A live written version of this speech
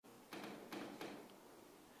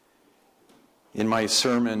In my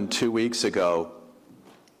sermon 2 weeks ago,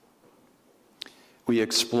 we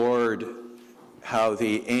explored how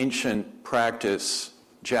the ancient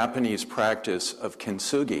Japanese practice of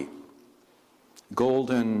kintsugi,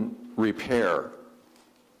 golden repair,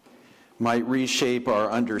 might reshape our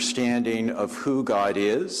understanding of who God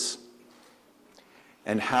is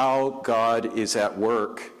and how God is at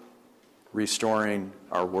work restoring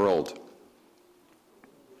our world.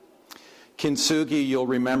 Kintsugi, you'll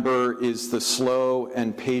remember, is the slow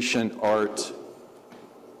and patient art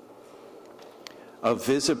of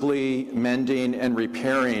visibly mending and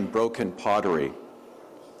repairing broken pottery.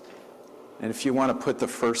 And if you want to put the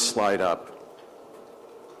first slide up.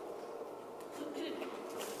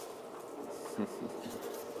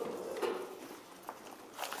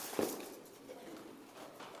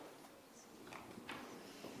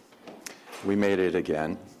 We made it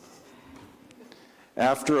again.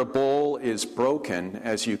 After a bowl is broken,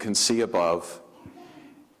 as you can see above,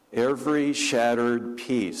 every shattered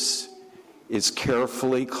piece is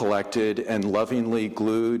carefully collected and lovingly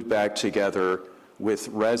glued back together with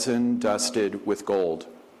resin dusted with gold.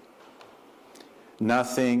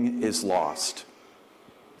 Nothing is lost.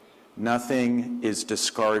 Nothing is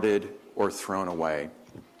discarded or thrown away.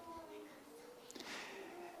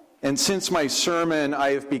 And since my sermon,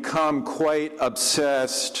 I have become quite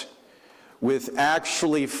obsessed with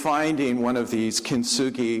actually finding one of these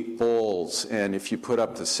kintsugi bowls. And if you put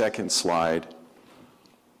up the second slide.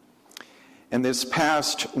 And this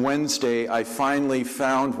past Wednesday, I finally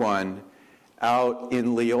found one out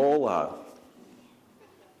in Leola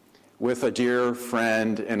with a dear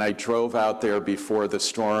friend, and I drove out there before the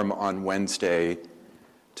storm on Wednesday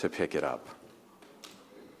to pick it up.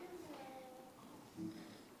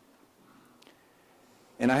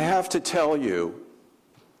 And I have to tell you,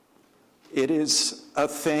 it is a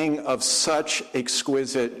thing of such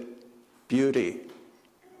exquisite beauty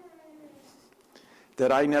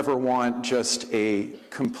that I never want just a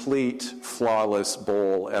complete, flawless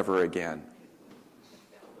bowl ever again.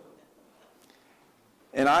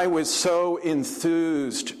 And I was so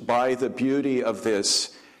enthused by the beauty of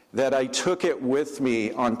this that I took it with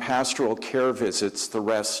me on pastoral care visits the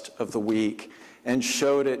rest of the week and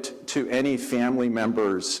showed it to any family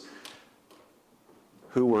members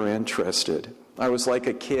who were interested. I was like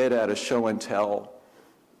a kid at a show and tell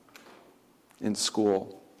in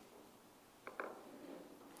school.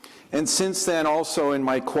 And since then, also in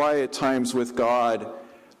my quiet times with God,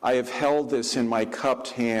 I have held this in my cupped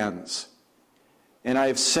hands, and I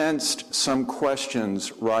have sensed some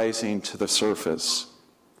questions rising to the surface.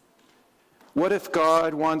 What if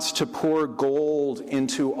God wants to pour gold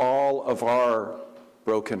into all of our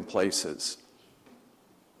broken places?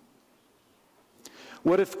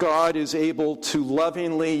 What if God is able to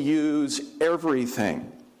lovingly use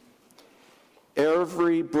everything,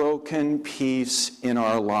 every broken piece in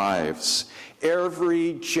our lives,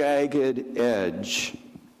 every jagged edge,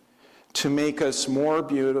 to make us more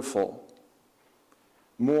beautiful,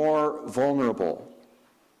 more vulnerable,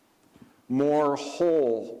 more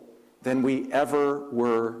whole than we ever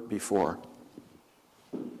were before?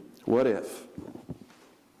 What if?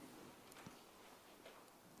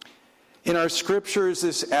 In our scriptures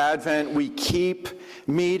this Advent, we keep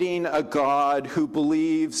meeting a God who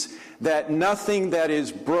believes that nothing that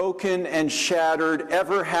is broken and shattered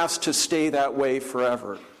ever has to stay that way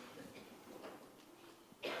forever.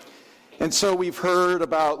 And so we've heard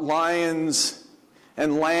about lions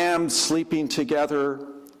and lambs sleeping together,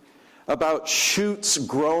 about shoots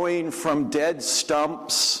growing from dead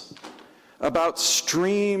stumps, about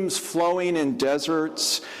streams flowing in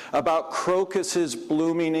deserts, about crocuses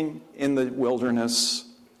blooming in the wilderness.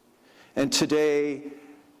 And today,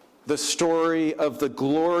 the story of the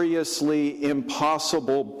gloriously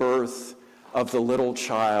impossible birth of the little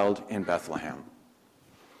child in Bethlehem.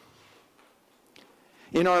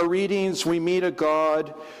 In our readings, we meet a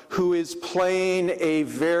God who is playing a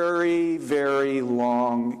very, very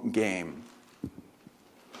long game.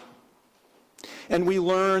 And we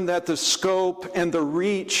learn that the scope and the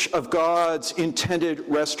reach of God's intended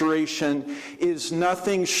restoration is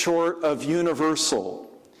nothing short of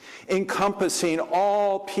universal, encompassing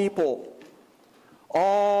all people,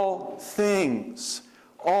 all things,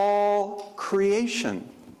 all creation.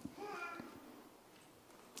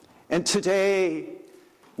 And today,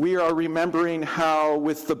 we are remembering how,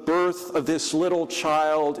 with the birth of this little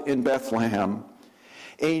child in Bethlehem,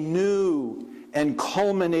 a new and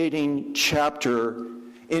culminating chapter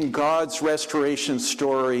in God's restoration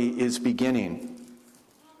story is beginning.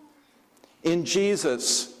 In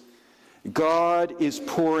Jesus, God is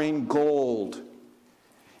pouring gold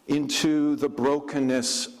into the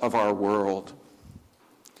brokenness of our world.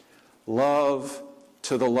 love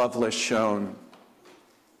to the loveless shown,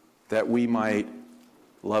 that we might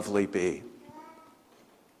lovely be.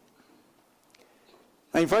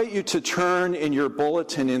 I invite you to turn in your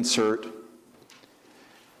bulletin insert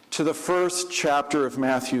to the first chapter of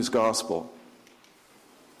Matthew's Gospel.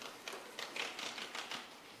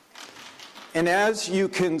 And as you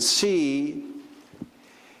can see,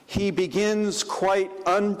 he begins quite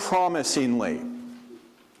unpromisingly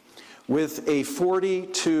with a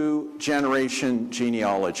 42-generation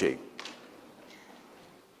genealogy.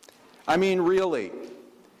 I mean, really,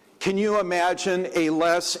 can you imagine a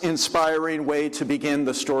less inspiring way to begin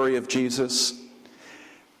the story of Jesus?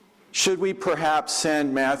 Should we perhaps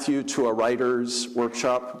send Matthew to a writer's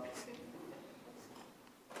workshop?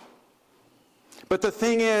 But the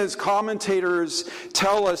thing is, commentators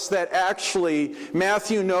tell us that actually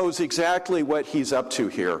Matthew knows exactly what he's up to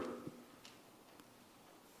here.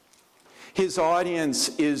 His audience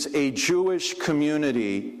is a Jewish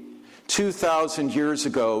community 2,000 years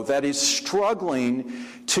ago that is struggling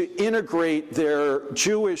to integrate their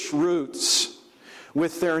Jewish roots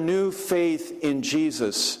with their new faith in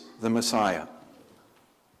Jesus, the Messiah.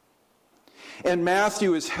 And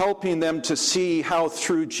Matthew is helping them to see how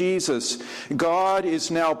through Jesus, God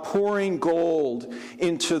is now pouring gold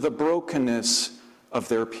into the brokenness of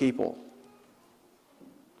their people.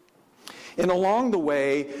 And along the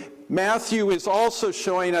way, Matthew is also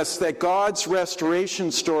showing us that God's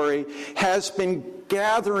restoration story has been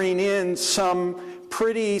gathering in some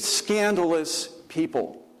pretty scandalous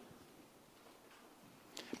people.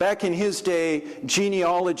 Back in his day,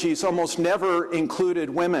 genealogies almost never included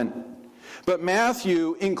women. But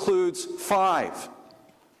Matthew includes 5.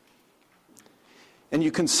 And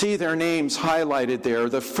you can see their names highlighted there.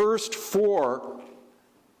 The first 4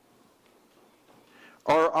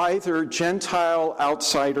 are either Gentile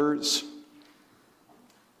outsiders,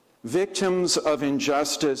 victims of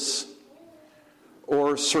injustice,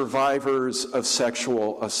 or survivors of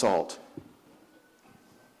sexual assault.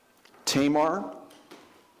 Tamar,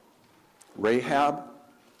 Rahab,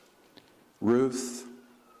 Ruth,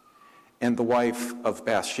 and the wife of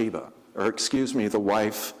the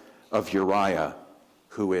wife of Uriah,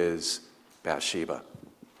 who is Bathsheba.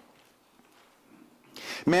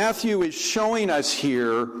 Matthew is showing us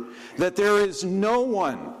here that there is no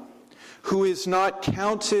one who is not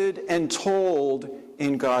counted and told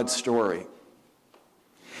in God's story.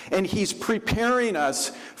 And he's preparing us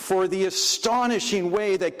for the astonishing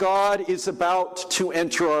way that God is about to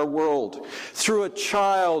enter our world through a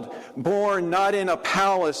child born not in a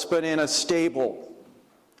palace but in a stable.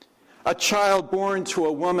 A child born to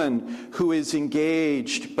a woman who is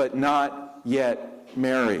engaged but not yet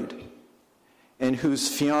married, and whose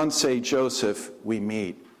fiancé Joseph we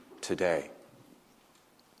meet today.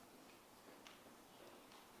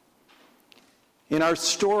 In our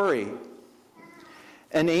story,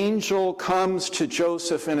 an angel comes to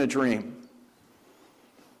Joseph in a dream,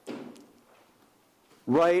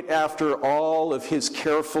 right after all of his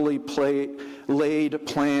carefully laid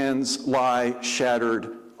plans lie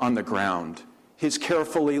shattered on the ground. His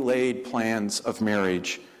carefully laid plans of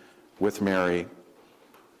marriage with Mary.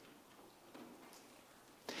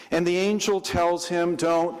 And the angel tells him,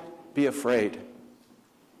 don't be afraid.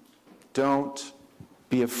 Don't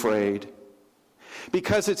be afraid.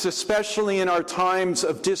 Because it's especially in our times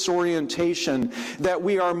of disorientation that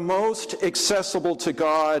we are most accessible to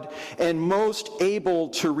God and most able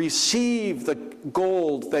to receive the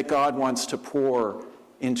gold that God wants to pour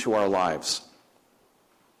into our lives.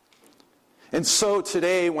 And so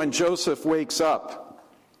today, when Joseph wakes up,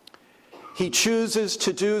 he chooses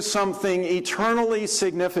to do something eternally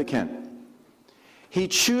significant. He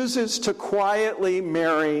chooses to quietly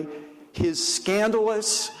marry his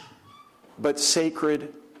scandalous but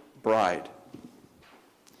sacred bride,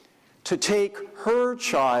 to take her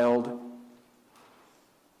child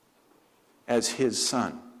as his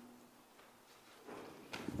son.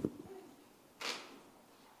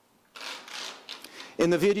 In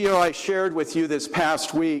the video I shared with you this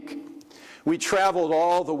past week, we traveled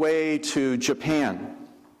all the way to Japan,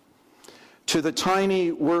 to the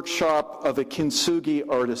tiny workshop of a kintsugi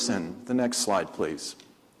artisan. The next slide, please.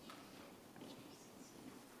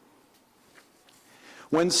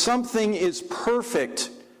 When something is perfect,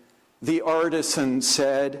 the artisan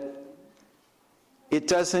said, it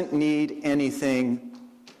doesn't need anything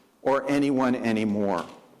or anyone anymore.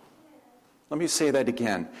 Let me say that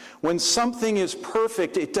again. When something is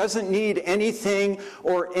perfect, it doesn't need anything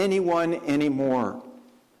or anyone anymore.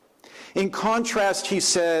 In contrast, he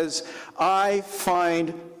says, I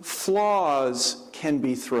find flaws can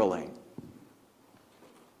be thrilling.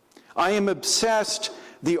 I am obsessed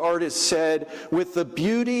the artist said, with the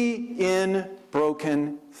beauty in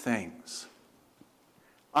broken things.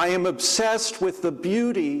 I am obsessed with the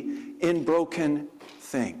beauty in broken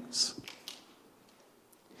things.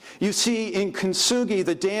 You see, in kintsugi,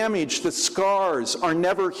 the damage, the scars are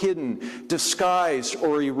never hidden, disguised,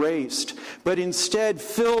 or erased, but instead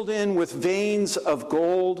filled in with veins of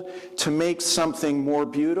gold to make something more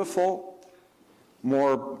beautiful,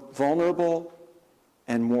 more vulnerable,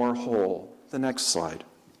 and more whole. The next slide.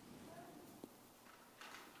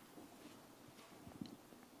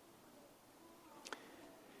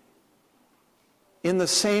 In the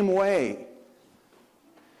same way,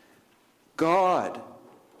 God,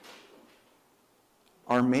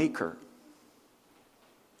 our maker,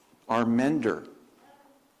 our mender,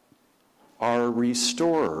 our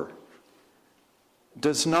restorer,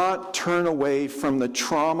 does not turn away from the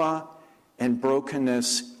trauma and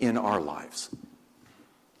brokenness in our lives.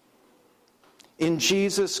 In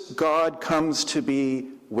Jesus, God comes to be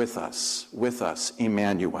with us,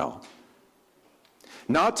 Emmanuel.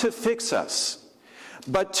 Not to fix us,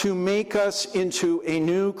 but to make us into a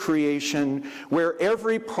new creation where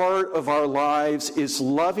every part of our lives is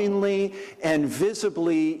lovingly and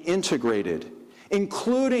visibly integrated,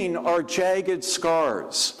 including our jagged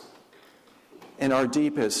scars and our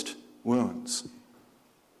deepest wounds.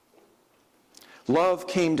 Love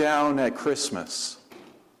came down at Christmas,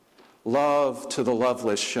 love to the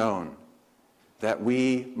loveless shown, that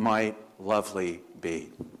we might lovely be.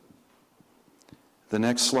 The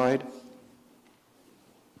next slide.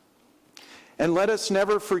 And let us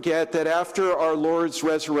never forget that after our Lord's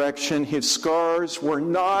resurrection, his scars were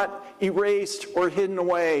not erased or hidden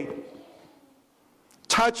away.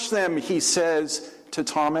 Touch them, he says to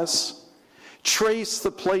Thomas. Trace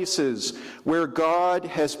the places where God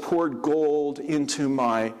has poured gold into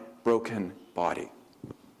my broken body.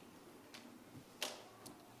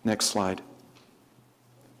 Next slide.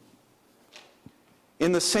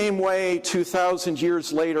 In the same way, 2,000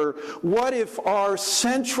 years later, what if our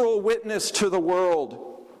central witness to the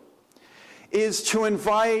world is to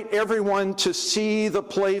invite everyone to see the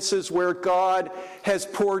places where God has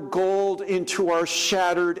poured gold into our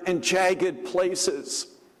shattered and jagged places?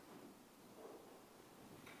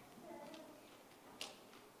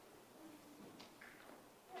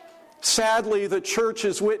 Sadly, the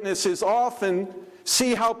church's witness is often,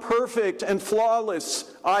 see how perfect and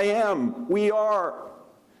flawless I am, we are.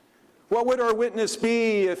 What would our witness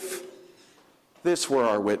be if this were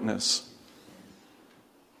our witness?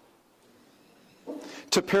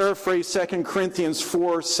 To paraphrase 2 Corinthians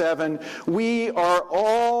 4:7, we are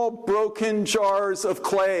all broken jars of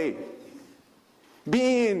clay,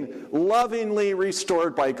 being lovingly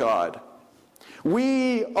restored by God.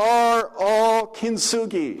 We are all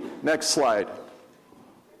kintsugi. Next slide.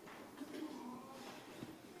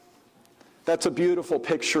 That's a beautiful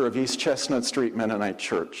picture of East Chestnut Street Mennonite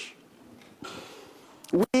Church.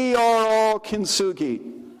 We are all kintsugi.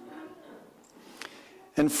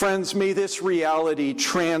 And friends, may this reality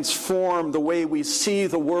transform the way we see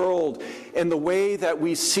the world and the way that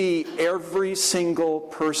we see every single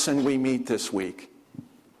person we meet this week.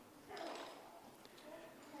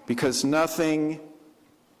 Because nothing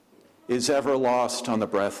is ever lost on the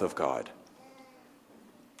breath of God.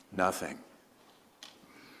 Nothing.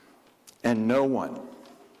 And no one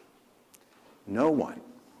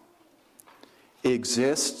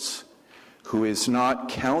exists who is not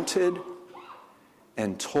counted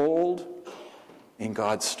and told in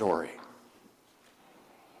God's story.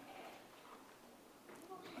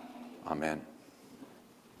 Amen.